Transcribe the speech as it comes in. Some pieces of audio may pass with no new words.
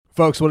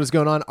Folks, what is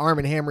going on?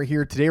 Arm & Hammer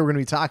here. Today we're going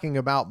to be talking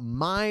about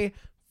my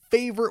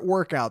favorite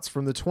workouts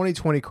from the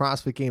 2020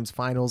 CrossFit Games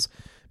finals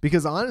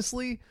because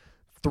honestly,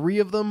 3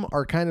 of them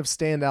are kind of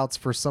standouts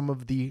for some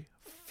of the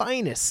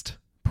finest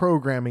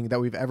programming that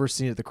we've ever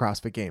seen at the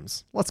CrossFit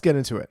Games. Let's get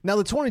into it. Now,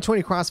 the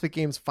 2020 CrossFit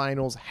Games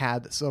finals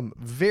had some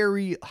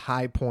very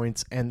high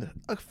points and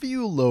a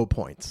few low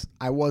points.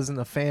 I wasn't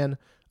a fan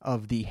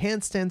of the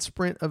handstand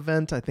sprint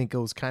event. I think it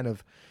was kind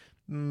of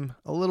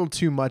a little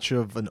too much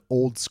of an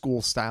old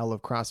school style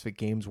of CrossFit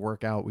Games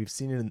workout. We've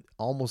seen it in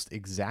almost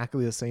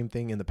exactly the same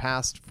thing in the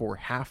past for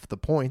half the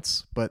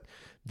points, but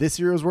this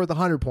year was worth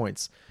 100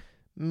 points.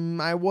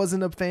 I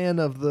wasn't a fan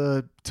of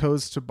the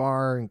toes to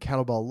bar and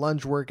kettlebell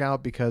lunge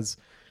workout because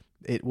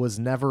it was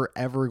never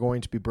ever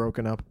going to be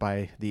broken up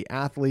by the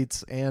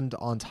athletes. And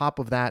on top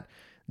of that,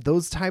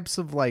 those types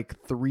of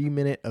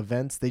 3-minute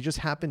events, they just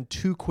happen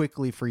too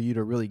quickly for you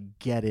to really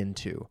get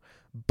into.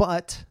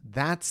 But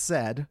that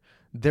said,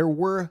 there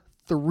were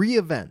 3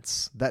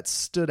 events that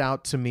stood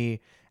out to me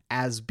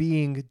as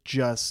being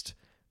just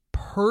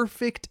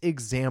perfect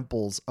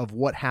examples of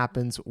what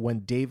happens when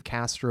Dave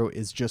Castro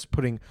is just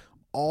putting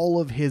all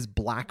of his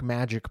black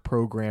magic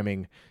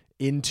programming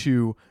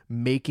into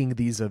making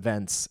these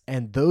events.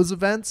 And those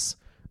events,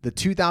 the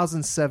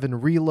 2007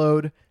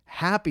 Reload,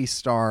 Happy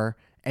Star,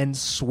 and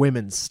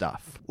Swimmin'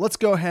 Stuff. Let's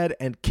go ahead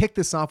and kick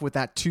this off with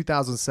that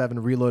 2007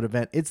 Reload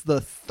event. It's the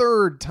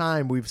 3rd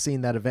time we've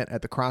seen that event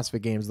at the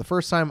CrossFit Games. The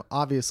first time,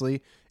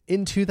 obviously,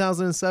 in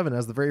 2007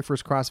 as the very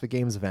first CrossFit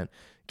Games event.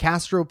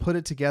 Castro put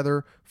it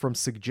together from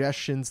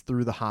suggestions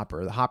through the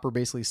hopper. The hopper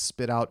basically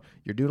spit out,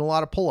 you're doing a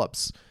lot of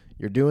pull-ups,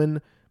 you're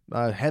doing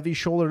heavy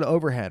shoulder to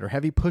overhead or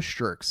heavy push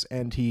jerks,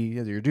 and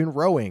you're doing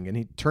rowing, and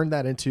he turned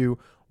that into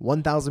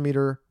 1,000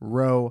 meter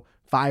row,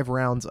 5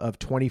 rounds of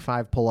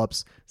 25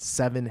 pull-ups,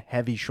 7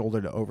 heavy shoulder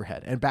to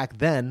overhead. And back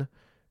then,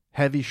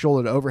 heavy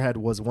shoulder to overhead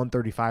was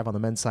 135 on the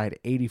men's side,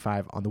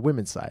 85 on the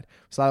women's side.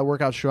 So that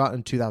workout showed out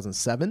in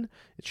 2007.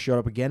 It showed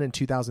up again in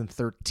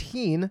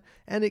 2013,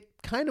 and it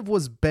kind of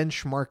was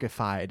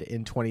benchmarkified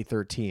in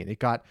 2013. It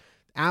got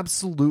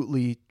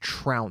absolutely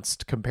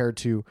trounced compared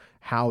to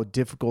how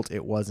difficult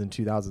it was in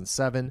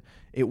 2007.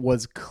 It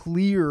was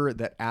clear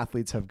that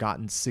athletes have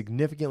gotten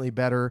significantly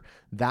better.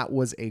 That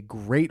was a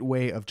great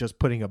way of just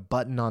putting a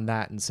button on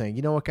that and saying,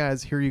 you know what,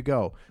 guys, here you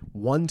go.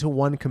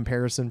 1-to-1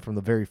 comparison from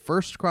the very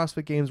first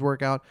CrossFit Games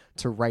workout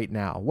to right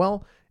now.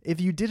 Well, if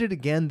you did it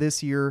again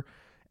this year,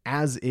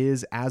 as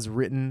is, as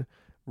written,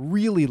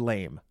 really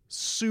lame,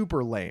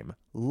 super lame.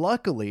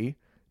 Luckily,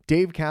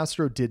 Dave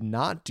Castro did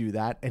not do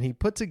that, and he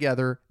put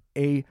together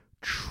a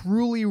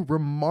truly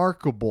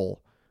remarkable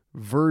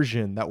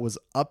version that was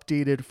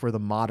updated for the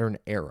modern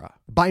era.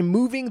 By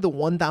moving the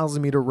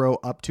 1,000 meter row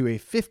up to a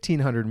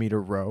 1,500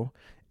 meter row,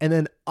 and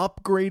then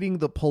upgrading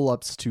the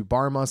pull-ups to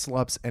bar muscle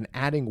ups and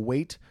adding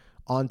weight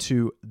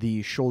onto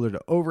the shoulder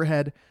to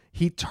overhead,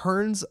 he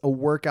turns a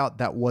workout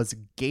that was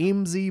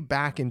gamesy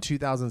back in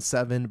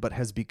 2007, but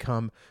has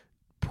become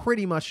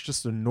pretty much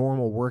just a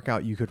normal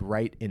workout you could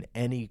write in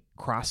any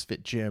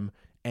CrossFit gym,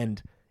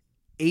 and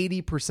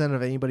 80%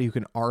 of anybody who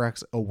can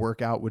RX a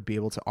workout would be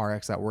able to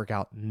RX that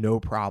workout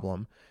no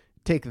problem.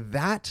 Take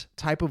that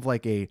type of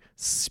a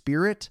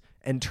spirit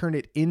and turn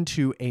it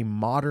into a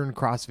modern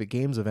CrossFit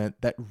Games event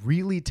that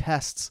really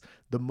tests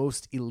the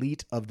most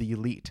elite of the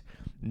elite.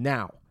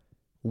 Now,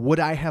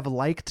 would I have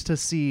liked to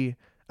see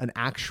an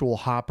actual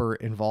hopper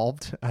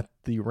involved at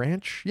the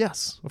ranch?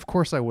 Yes, of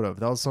course I would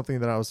have. That was something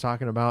that I was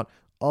talking about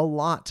a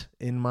lot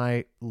in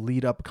my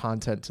lead up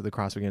content to the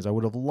CrossFit Games. I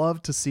would have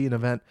loved to see an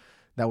event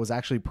that was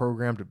actually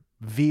programmed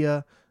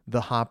via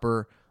the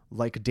hopper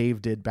like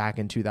Dave did back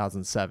in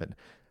 2007.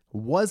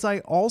 Was I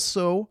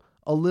also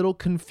a little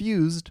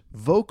confused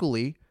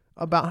vocally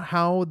about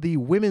how the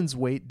women's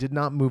weight did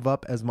not move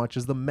up as much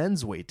as the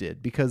men's weight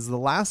did? Because the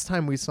last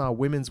time we saw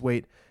women's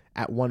weight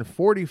at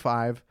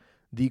 145,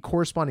 the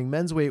corresponding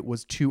men's weight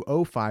was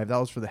 205. That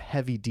was for the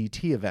heavy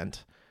DT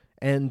event.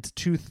 And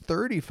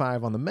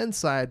 235 on the men's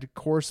side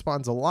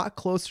corresponds a lot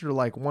closer to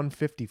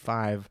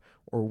 155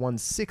 or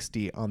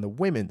 160 on the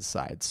women's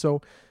side.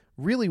 So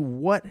really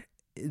what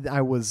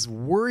I was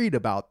worried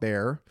about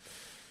there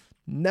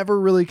never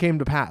really came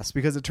to pass,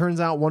 because it turns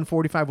out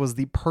 145 was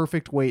the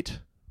perfect weight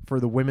for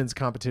the women's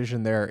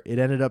competition there. It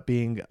ended up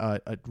being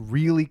a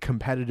really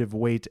competitive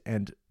weight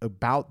and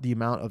about the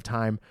amount of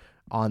time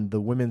on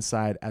the women's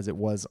side as it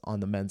was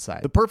on the men's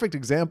side. The perfect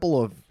example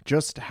of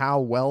just how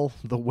well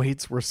the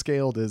weights were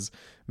scaled is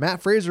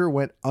Matt Fraser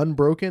went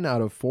unbroken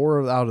out of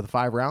 4 out of the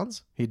 5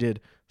 rounds. He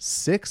did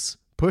 6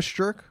 push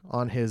jerk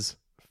on his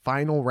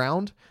final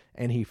round,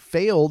 and he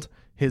failed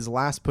his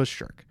last push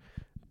jerk.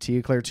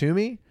 Tia Claire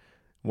Toomey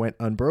went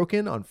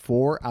unbroken on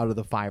 4 out of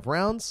the 5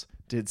 rounds,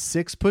 did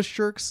 6 push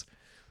jerks,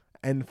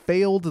 and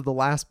failed the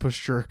last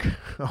push jerk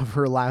of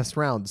her last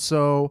round.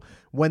 So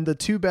when the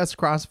 2 best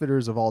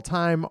CrossFitters of all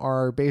time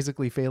are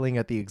basically failing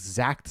at the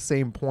exact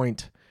same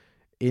point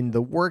in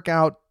the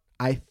workout,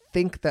 I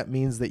think that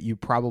means that you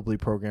probably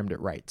programmed it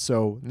right.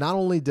 So not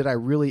only did I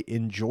really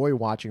enjoy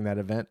watching that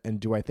event, and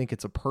do I think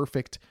it's a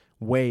perfect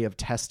way of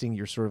testing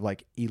your sort of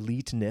like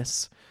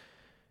eliteness.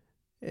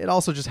 It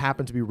also just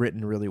happened to be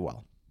written really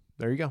well.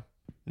 There you go.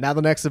 Now,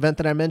 the next event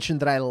that I mentioned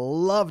that I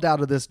loved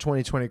out of this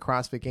 2020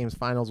 CrossFit Games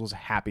Finals was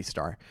Happy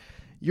Star.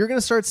 You're going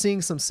to start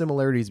seeing some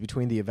similarities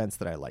between the events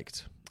that I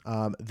liked.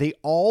 They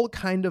all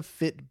kind of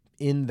fit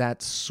in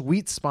that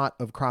sweet spot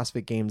of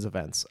CrossFit Games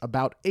events,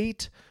 about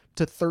 8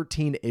 to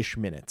 13-ish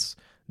minutes.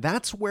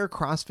 That's where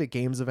CrossFit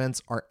Games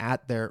events are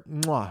at their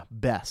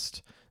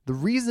best. The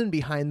reason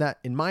behind that,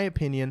 in my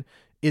opinion,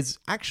 is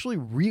actually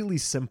really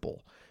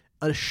simple.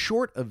 A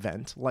short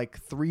event, like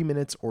 3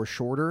 minutes or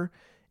shorter,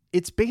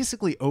 it's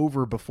basically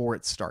over before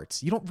it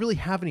starts. You don't really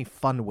have any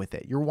fun with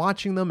it. You're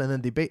watching them and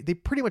then they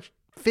pretty much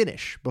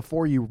finish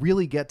before you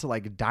really get to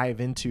like dive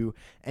into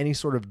any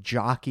sort of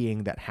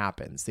jockeying that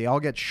happens. They all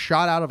get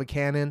shot out of a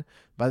cannon.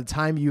 By the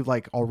time you've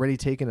like already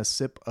taken a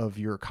sip of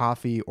your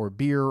coffee or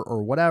beer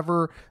or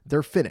whatever,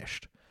 they're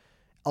finished.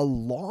 A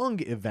long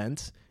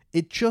event,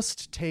 it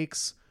just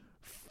takes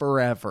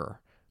forever.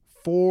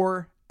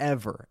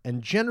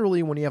 And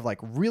generally when you have like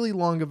really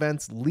long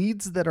events,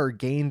 leads that are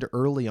gained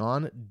early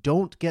on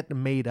don't get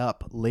made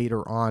up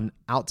later on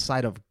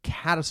outside of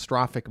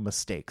catastrophic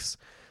mistakes.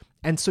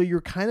 And so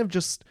you're kind of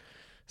just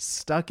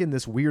stuck in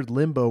this weird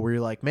limbo where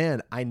you're like,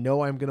 man, I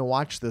know I'm going to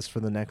watch this for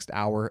the next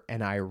hour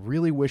and I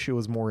really wish it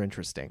was more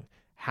interesting.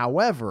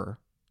 However,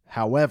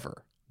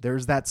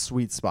 there's that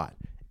sweet spot,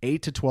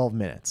 8 to 12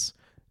 minutes.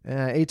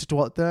 8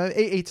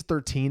 to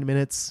 13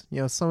 minutes.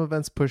 You know, some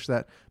events push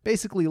that.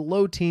 Basically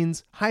low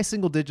teens, high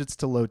single digits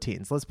to low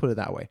teens. Let's put it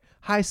that way.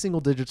 High single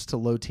digits to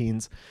low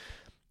teens.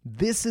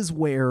 This is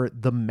where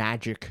the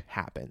magic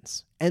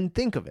happens. And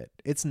think of it.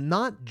 It's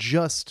not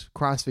just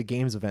CrossFit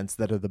Games events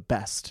that are the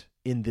best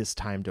in this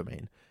time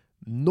domain.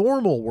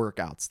 Normal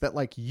workouts that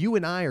like you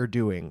and I are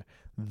doing,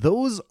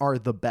 those are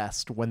the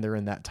best when they're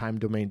in that time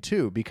domain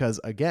too. Because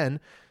again,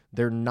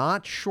 they're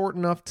not short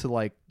enough to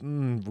like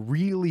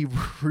really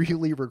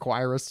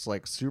require us to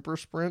like super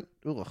sprint.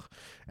 Ugh.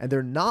 And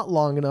they're not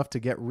long enough to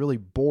get really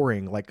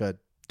boring like a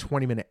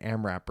 20-minute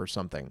AMRAP or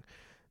something.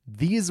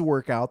 These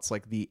workouts,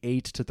 like the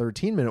 8 to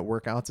 13-minute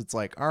workouts, it's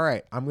like, all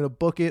right, I'm going to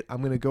book it. I'm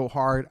going to go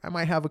hard. I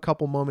might have a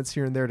couple moments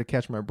here and there to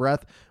catch my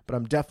breath, but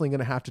I'm definitely going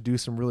to have to do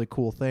some really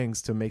cool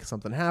things to make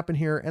something happen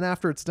here. And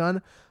after it's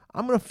done,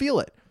 I'm going to feel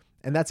it.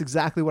 And that's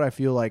exactly what I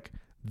feel like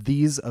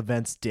these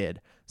events did.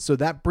 So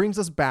that brings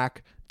us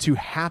back to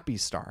Happy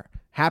Star.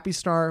 Happy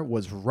Star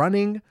was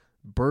running,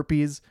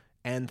 burpees,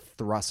 and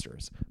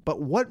thrusters. But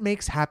what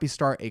makes Happy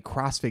Star a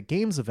CrossFit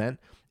Games event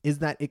is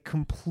that it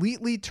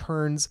completely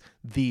turns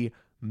the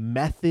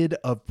method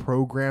of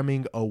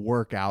programming a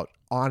workout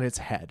on its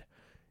head.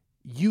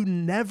 You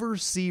never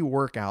see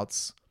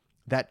workouts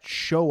that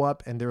show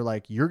up and they're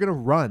like, you're going to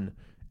run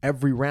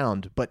every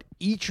round, but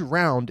each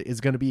round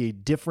is going to be a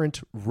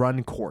different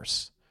run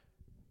course.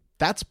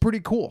 That's pretty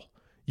cool.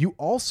 You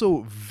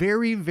also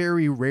very,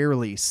 very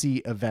rarely see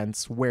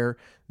events where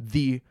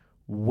the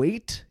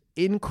weight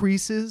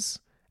increases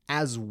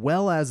as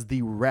well as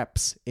the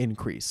reps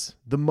increase.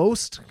 The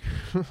most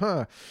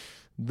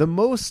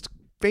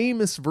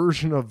famous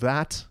version of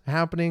that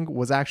happening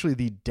was actually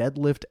the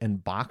deadlift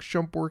and box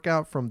jump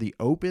workout from the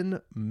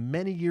Open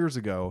many years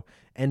ago.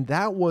 And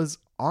that was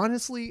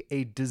honestly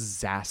a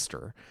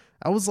disaster.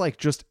 I was like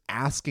just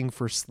asking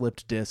for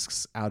slipped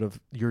discs out of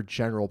your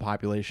general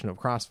population of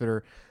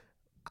CrossFitter.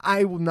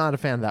 I'm not a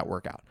fan of that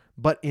workout.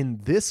 But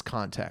in this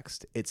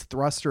context, it's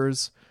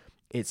thrusters,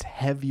 it's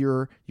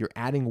heavier, you're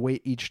adding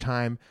weight each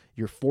time,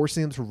 you're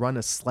forcing them to run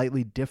a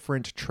slightly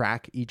different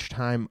track each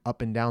time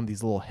up and down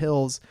these little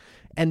hills.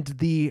 And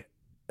the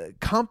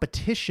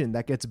competition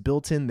that gets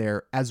built in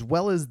there, as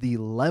well as the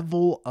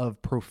level of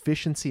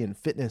proficiency and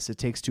fitness it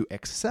takes to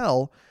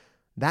excel,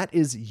 that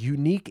is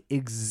unique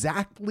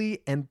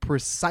exactly and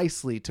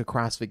precisely to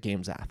CrossFit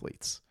Games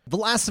athletes. The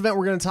last event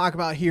we're going to talk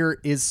about here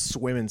is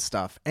swim and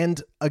stuff.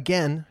 And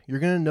again, you're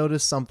going to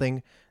notice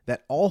something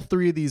that all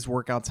three of these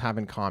workouts have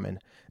in common.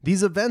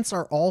 These events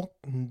are all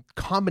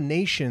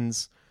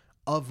combinations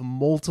of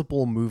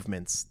multiple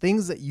movements,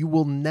 things that you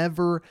will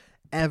never,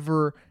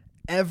 ever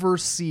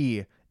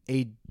see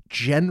a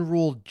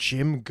general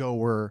gym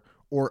goer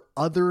or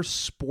other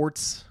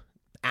sports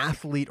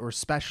athlete or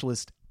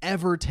specialist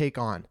ever take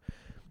on.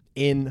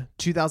 In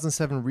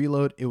 2007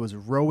 Reload, it was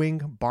rowing,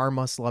 bar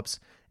muscle-ups,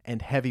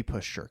 and heavy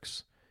push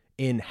jerks.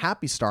 In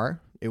Happy Star,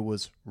 it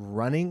was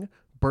running,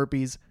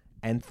 burpees,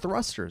 and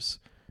thrusters.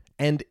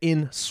 And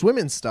in Swim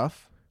and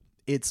Stuff,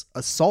 it's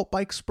assault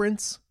bike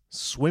sprints,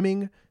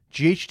 swimming,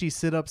 GHD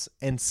sit-ups,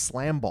 and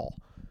slam ball.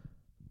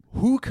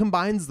 Who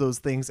combines those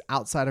things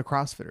outside of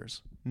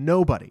CrossFitters?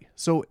 Nobody.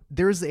 So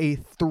there's a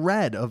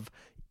thread of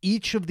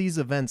each of these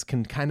events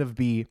can kind of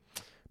be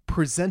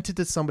presented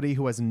to somebody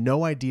who has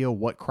no idea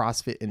what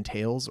CrossFit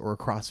entails or a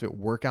CrossFit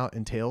workout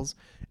entails.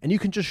 And you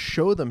can just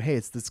show them, hey,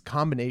 it's this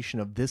combination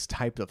of this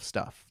type of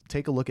stuff.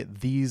 Take a look at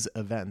these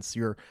events.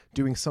 You're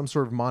doing some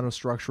sort of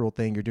monostructural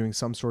thing. You're doing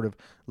some sort of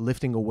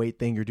lifting a weight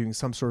thing. You're doing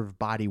some sort of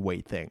body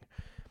weight thing.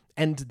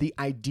 And the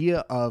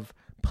idea of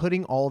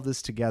putting all of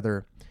this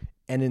together,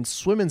 and in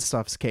Swim and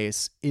Stuff's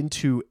case,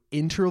 into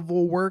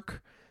interval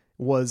work,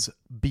 was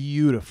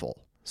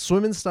beautiful.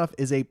 Swim and Stuff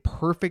is a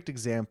perfect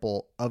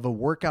example of a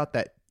workout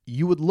that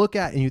you would look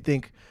at and you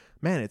think,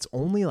 man, it's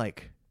only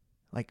like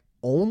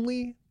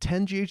only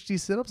 10 GHD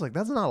sit-ups? Like,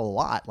 that's not a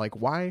lot. Like,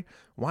 why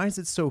is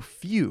it so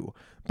few?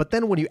 But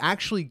then when you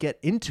actually get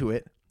into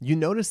it, you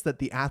notice that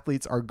the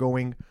athletes are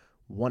going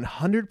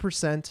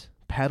 100%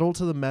 pedal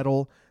to the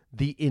metal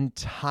the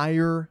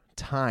entire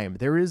time.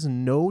 There is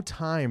no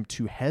time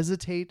to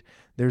hesitate.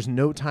 There's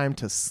no time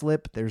to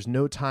slip. There's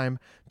no time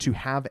to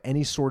have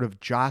any sort of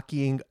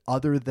jockeying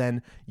other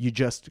than you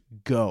just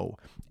go.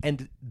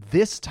 And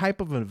this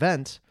type of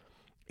event,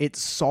 it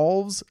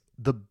solves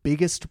the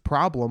biggest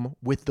problem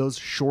with those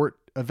short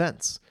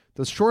events.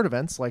 Those short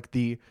events like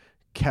the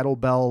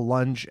kettlebell,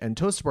 lunge, and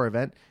toast bar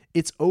event,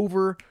 it's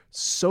over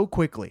so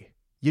quickly.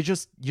 You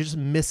just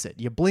miss it.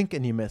 You blink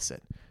and you miss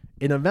it.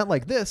 In an event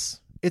like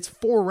this, it's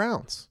 4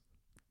 rounds.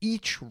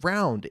 Each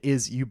round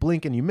is you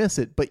blink and you miss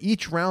it, but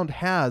each round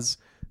has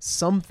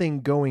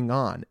something going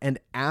on. And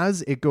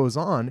as it goes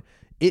on,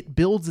 it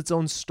builds its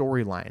own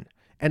storyline.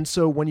 And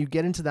so when you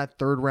get into that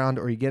 3rd round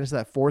or you get into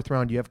that 4th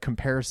round, you have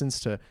comparisons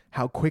to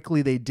how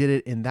quickly they did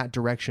it in that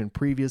direction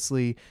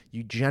previously.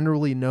 You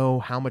generally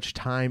know how much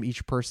time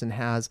each person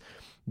has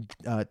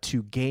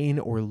to gain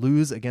or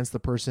lose against the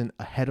person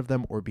ahead of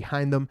them or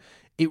behind them.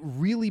 It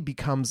really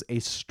becomes a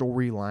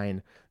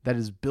storyline that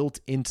is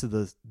built into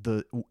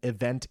the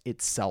event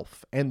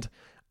itself. And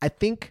I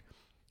think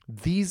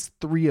these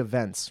 3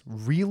 events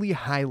really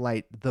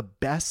highlight the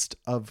best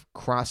of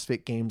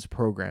CrossFit Games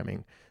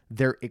programming.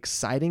 They're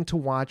exciting to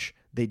watch.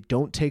 They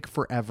don't take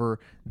forever.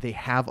 They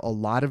have a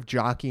lot of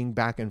jockeying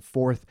back and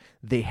forth.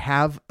 They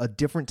have a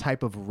different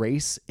type of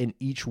race in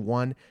each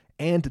one,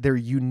 and they're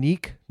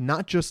unique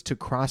not just to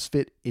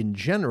CrossFit in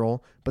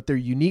general, but they're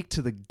unique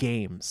to the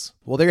games.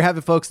 Well, there you have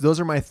it, folks. Those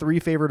are my 3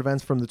 favorite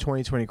events from the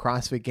 2020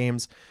 CrossFit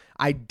Games.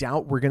 I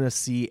doubt we're going to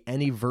see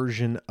any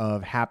version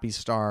of Happy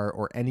Star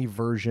or any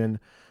version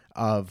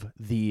of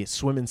the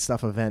Swim and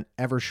Stuff event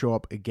ever show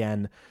up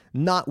again.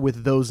 Not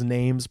with those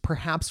names,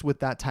 perhaps with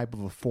that type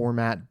of a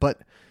format,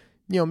 but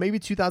maybe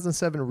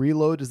 2007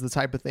 Reload is the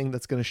type of thing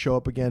that's going to show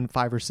up again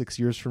 5 or 6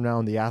 years from now,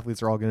 and the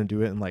athletes are all going to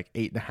do it in like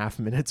 8.5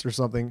 minutes or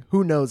something.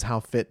 Who knows how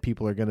fit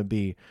people are going to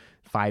be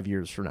 5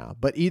 years from now.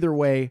 But either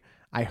way,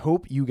 I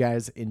hope you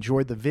guys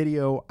enjoyed the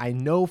video. I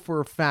know for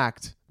a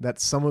fact that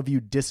some of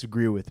you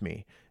disagree with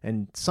me,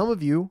 and some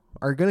of you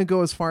are going to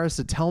go as far as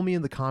to tell me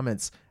in the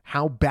comments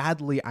how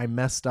badly I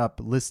messed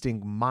up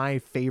listing my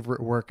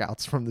favorite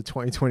workouts from the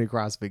 2020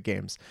 CrossFit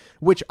Games,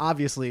 which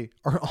obviously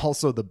are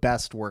also the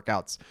best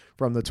workouts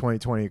from the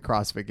 2020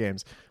 CrossFit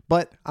Games.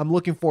 But I'm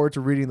looking forward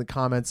to reading the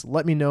comments.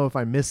 Let me know if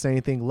I missed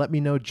anything. Let me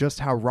know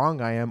just how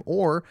wrong I am,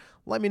 or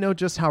let me know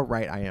just how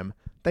right I am.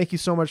 Thank you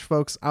so much,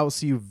 folks. I will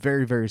see you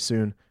very, very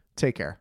soon. Take care.